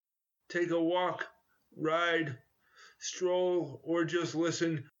take a walk, ride, stroll, or just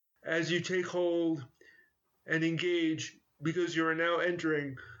listen as you take hold and engage because you are now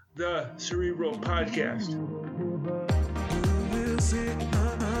entering the Cerebral Podcast.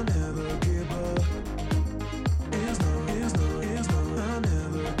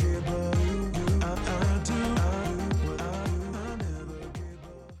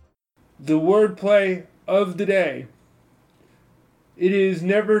 The wordplay of the day. It is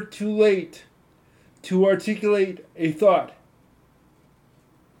never too late to articulate a thought.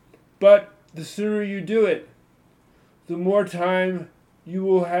 But the sooner you do it, the more time you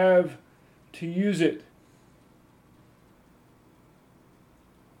will have to use it.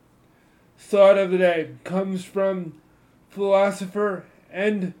 Thought of the day comes from philosopher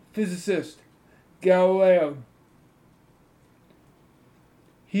and physicist Galileo.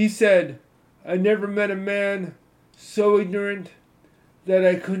 He said, "I never met a man so ignorant that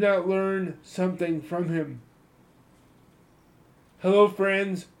I could not learn something from him." Hello,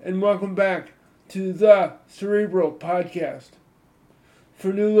 friends, and welcome back to the Cerebral Podcast.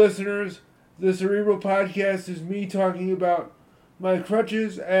 For new listeners, the Cerebral Podcast is me talking about my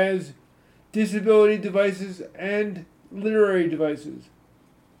crutches as disability devices and literary devices.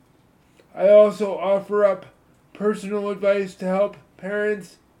 I also offer up personal advice to help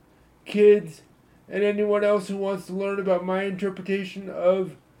parents, kids, and anyone else who wants to learn about my interpretation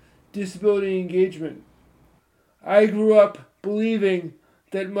of disability engagement. I grew up believing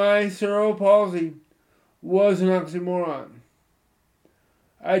that my cerebral palsy was an oxymoron.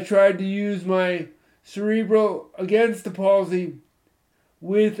 I tried to use my cerebral against the palsy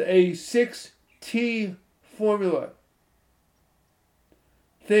with a 6T formula.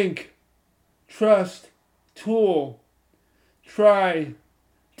 Think, trust, tool, try,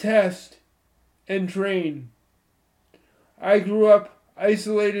 test, and train. I grew up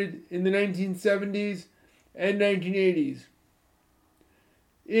isolated in the 1970s and 1980s.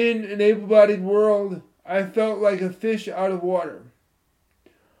 In an able-bodied world, I felt like a fish out of water.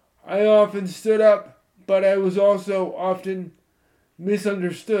 I often stood up, but I was also often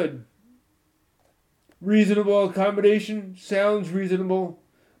misunderstood. Reasonable accommodation sounds reasonable,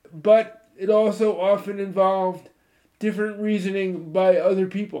 but it also often involved different reasoning by other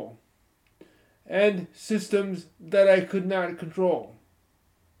people and systems that I could not control.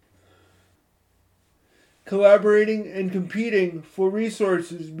 Collaborating and competing for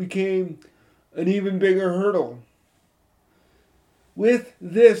resources became an even bigger hurdle. With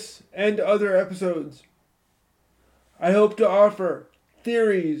this and other episodes, I hope to offer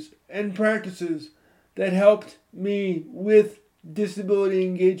theories and practices that helped me with disability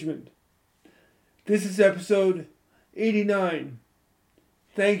engagement. This is episode 89.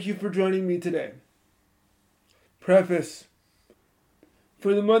 Thank you for joining me today. Preface.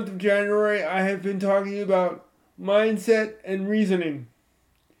 For the month of January, I have been talking about mindset and reasoning.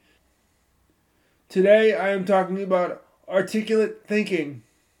 Today, I am talking about articulate thinking.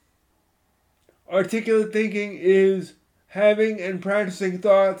 Articulate thinking is having and practicing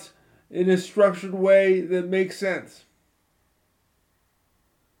thoughts in a structured way that makes sense.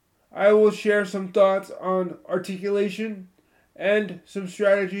 I will share some thoughts on articulation and some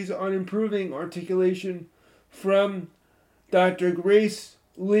strategies on improving articulation from Dr. Grace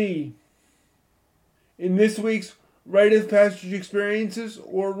Lee. In this week's Rite of Passage Experiences,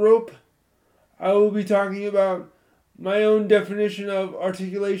 or ROPE, I will be talking about my own definition of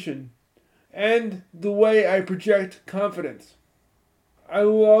articulation and the way I project confidence. I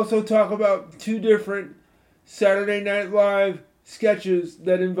will also talk about two different Saturday Night Live sketches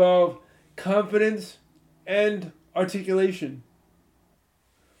that involve confidence and articulation.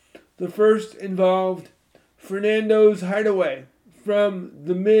 The first involved Fernando's Hideaway from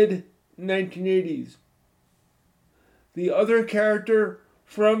the mid-1980s. The other character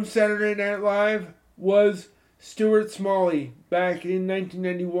from Saturday Night Live was Stuart Smalley back in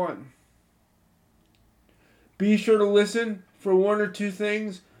 1991. Be sure to listen for one or two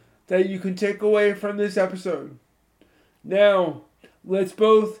things that you can take away from this episode. Now, let's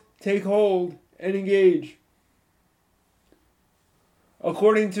both take hold and engage.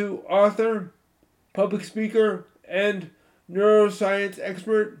 According to author, public speaker, and neuroscience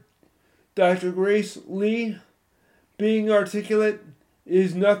expert Dr. Grace Lee, being articulate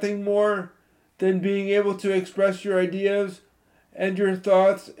is nothing more than being able to express your ideas and your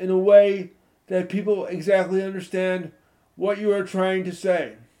thoughts in a way that people exactly understand what you are trying to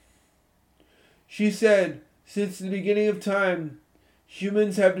say. She said, since the beginning of time,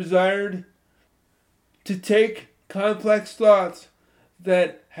 humans have desired to take complex thoughts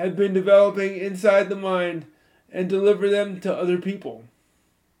that have been developing inside the mind and deliver them to other people.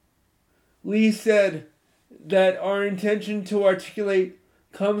 Lee said that our intention to articulate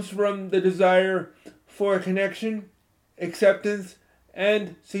comes from the desire for connection, acceptance,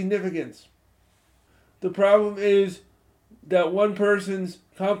 and significance. The problem is that one person's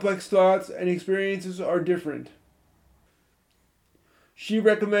complex thoughts and experiences are different. She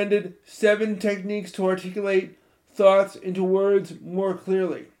recommended 7 techniques to articulate thoughts into words more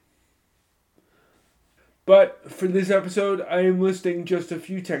clearly. But for this episode, I am listing just a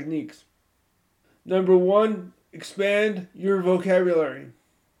few techniques. Number 1, expand your vocabulary.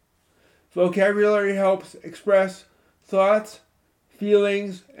 Vocabulary helps express thoughts,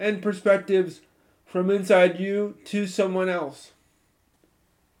 feelings, and perspectives from inside you to someone else.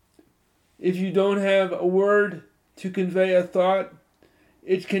 If you don't have a word to convey a thought,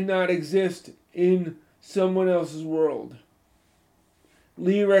 it cannot exist in someone else's world.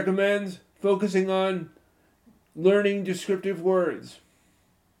 Lee recommends focusing on learning descriptive words.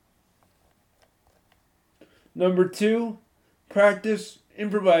 Number 2, practice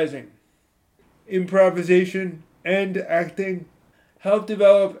improvising. Improvisation and acting help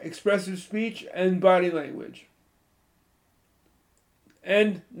develop expressive speech and body language.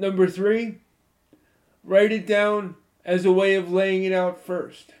 And number 3, write it down as a way of laying it out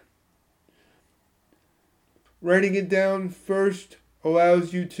first. Writing it down first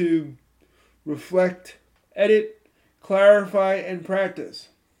allows you to reflect, edit, clarify, and practice.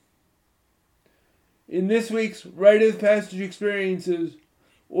 In this week's Rite of Passage Experiences,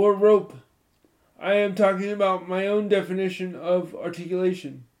 or ROPE, I am talking about my own definition of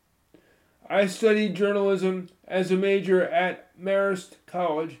articulation. I studied journalism as a major at Marist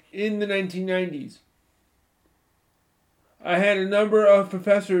College in the 1990s. I had a number of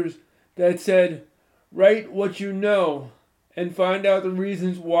professors that said, write what you know and find out the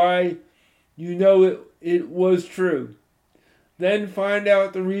reasons why you know it was true. Then find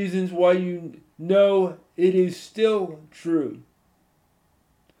out the reasons why you know it is still true.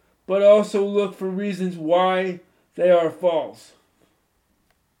 But also look for reasons why they are false.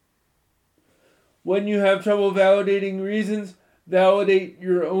 When you have trouble validating reasons, validate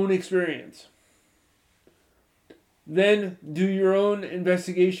your own experience. Then do your own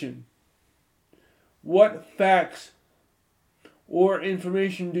investigation. What facts or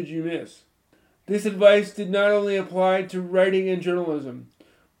information did you miss? This advice did not only apply to writing and journalism,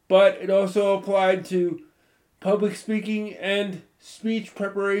 but it also applied to public speaking and speech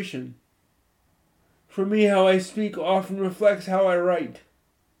preparation. For me, how I speak often reflects how I write.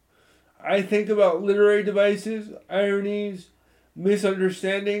 I think about literary devices, ironies,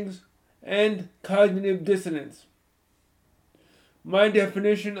 misunderstandings, and cognitive dissonance. My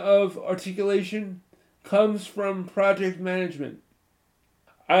definition of articulation comes from project management.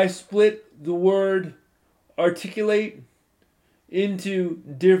 I split the word articulate into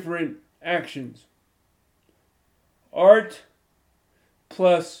different actions. Art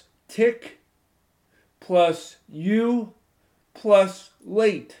plus tick plus you plus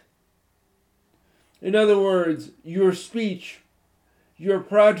late. In other words, your speech, your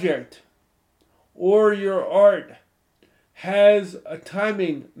project, or your art has a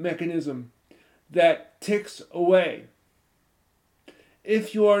timing mechanism that ticks away.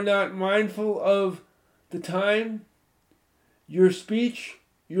 If you are not mindful of the time, your speech,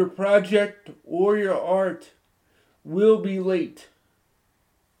 your project, or your art will be late.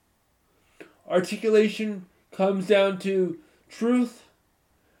 Articulation comes down to truth,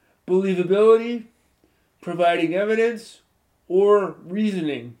 believability, providing evidence, or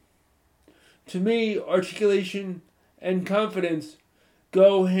reasoning. To me, articulation and confidence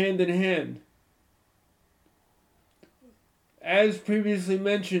go hand in hand. As previously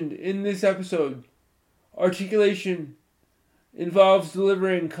mentioned in this episode, articulation involves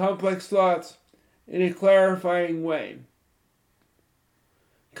delivering complex thoughts in a clarifying way.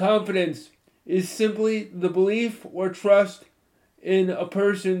 Confidence is simply the belief or trust in a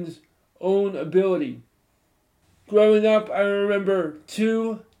person's own ability. Growing up, I remember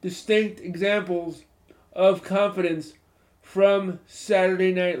 2 distinct examples of confidence from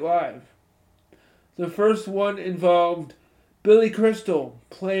Saturday Night Live. The first one involved Billy Crystal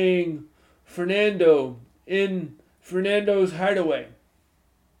playing Fernando in Fernando's Hideaway.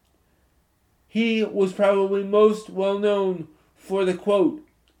 He was probably most well known for the quote,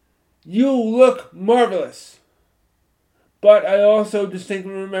 "You look marvelous." But I also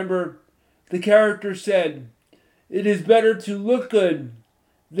distinctly remember the character said, "It is better to look good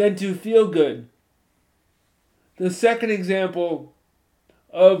than to feel good." The second example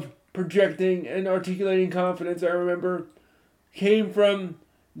of projecting and articulating confidence I remember came from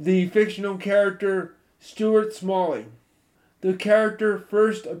the fictional character Stuart Smalley. The character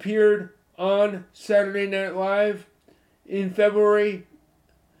first appeared on Saturday Night Live in February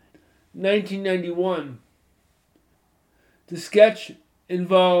 1991. The sketch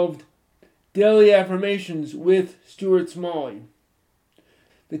involved daily affirmations with Stuart Smalley.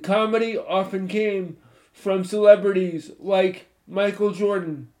 The comedy often came from celebrities like Michael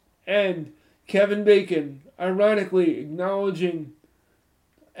Jordan and Kevin Bacon, ironically acknowledging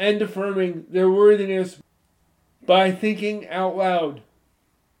and affirming their worthiness by thinking out loud.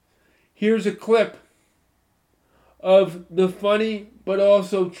 Here's a clip of the funny but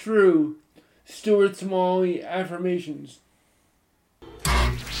also true Stuart Smalley affirmations.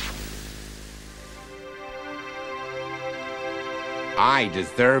 I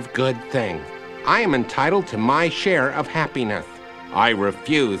deserve good things. I am entitled to my share of happiness. I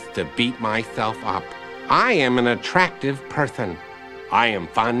refuse to beat myself up. I am an attractive person. I am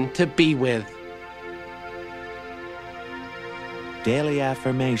fun to be with. Daily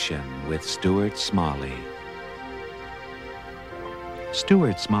Affirmation with Stuart Smalley.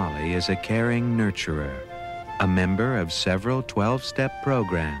 Stuart Smalley is a caring nurturer, a member of several 12-step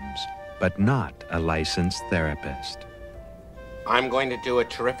programs, but not a licensed therapist. I'm going to do a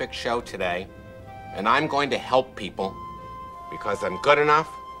terrific show today, and I'm going to help people because I'm good enough,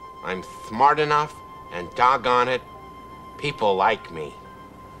 I'm smart enough, and doggone it, people like me.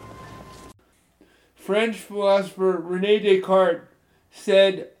 French philosopher René Descartes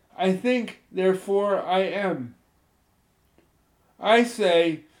said, "I think, therefore I am." I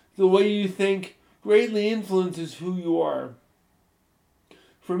say, the way you think greatly influences who you are.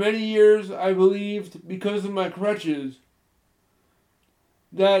 For many years, I believed, because of my crutches,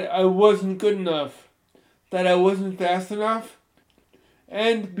 that I wasn't good enough, that I wasn't fast enough,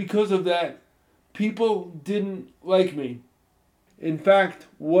 and because of that, people didn't like me. In fact,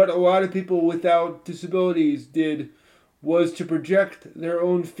 what a lot of people without disabilities did was to project their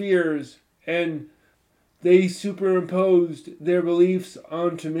own fears, and they superimposed their beliefs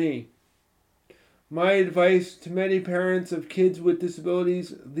onto me. My advice to many parents of kids with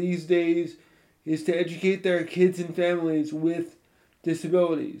disabilities these days is to educate their kids and families with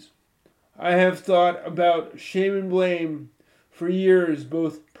disabilities. I have thought about shame and blame for years,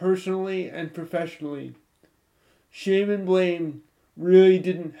 both personally and professionally. Shame and blame really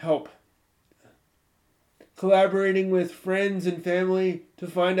didn't help. Collaborating with friends and family to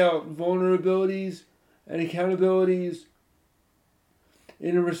find out vulnerabilities and accountabilities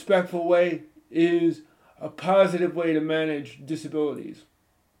in a respectful way is a positive way to manage disabilities.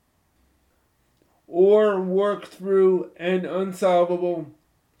 Or work through an unsolvable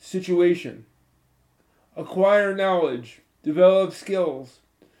situation. Acquire knowledge, develop skills,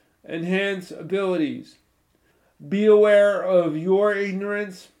 enhance abilities. Be aware of your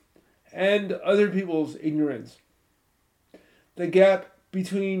ignorance and other people's ignorance. The gap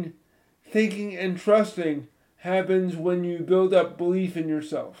between thinking and trusting happens when you build up belief in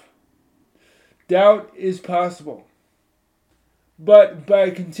yourself. Doubt is possible. But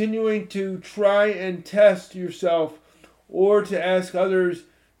by continuing to try and test yourself, or to ask others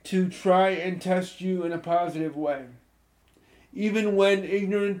to try and test you in a positive way. Even when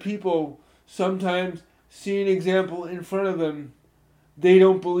ignorant people sometimes see an example in front of them, they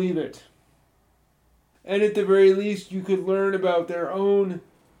don't believe it. And at the very least, you could learn about their own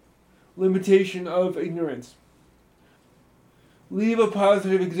limitation of ignorance. Leave a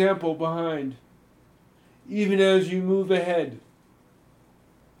positive example behind, even as you move ahead.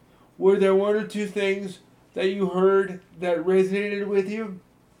 Were there one or two things that you heard that resonated with you?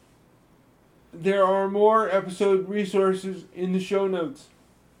 There are more episode resources in the show notes.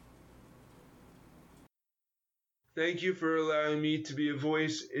 Thank you for allowing me to be a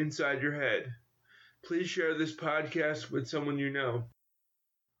voice inside your head. Please share this podcast with someone you know.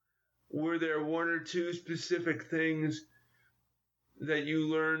 Were there one or two specific things that you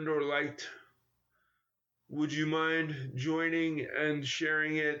learned or liked? Would you mind joining and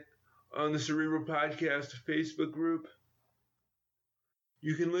sharing it on the Cerebral Podcast Facebook group?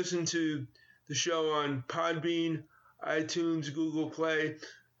 You can listen to the show on Podbean, iTunes, Google Play,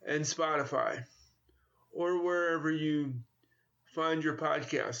 and Spotify, or wherever you find your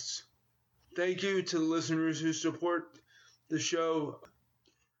podcasts. Thank you to the listeners who support the show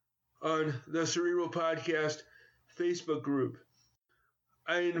on the Cerebral Podcast Facebook group.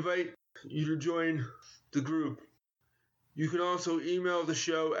 I invite you to join the group. You can also email the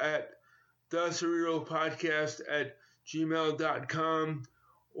show at thecerebralpodcast@gmail.com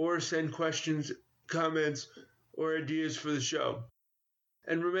or send questions, comments, or ideas for the show.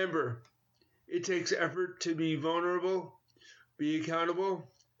 And remember, it takes effort to be vulnerable, be accountable,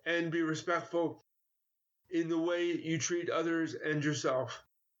 and be respectful in the way you treat others and yourself.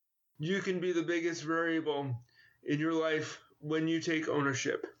 You can be the biggest variable in your life when you take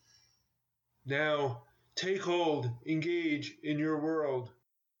ownership. Now, take hold, engage in your world.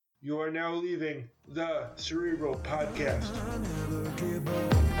 You are now leaving the Cerebral Podcast.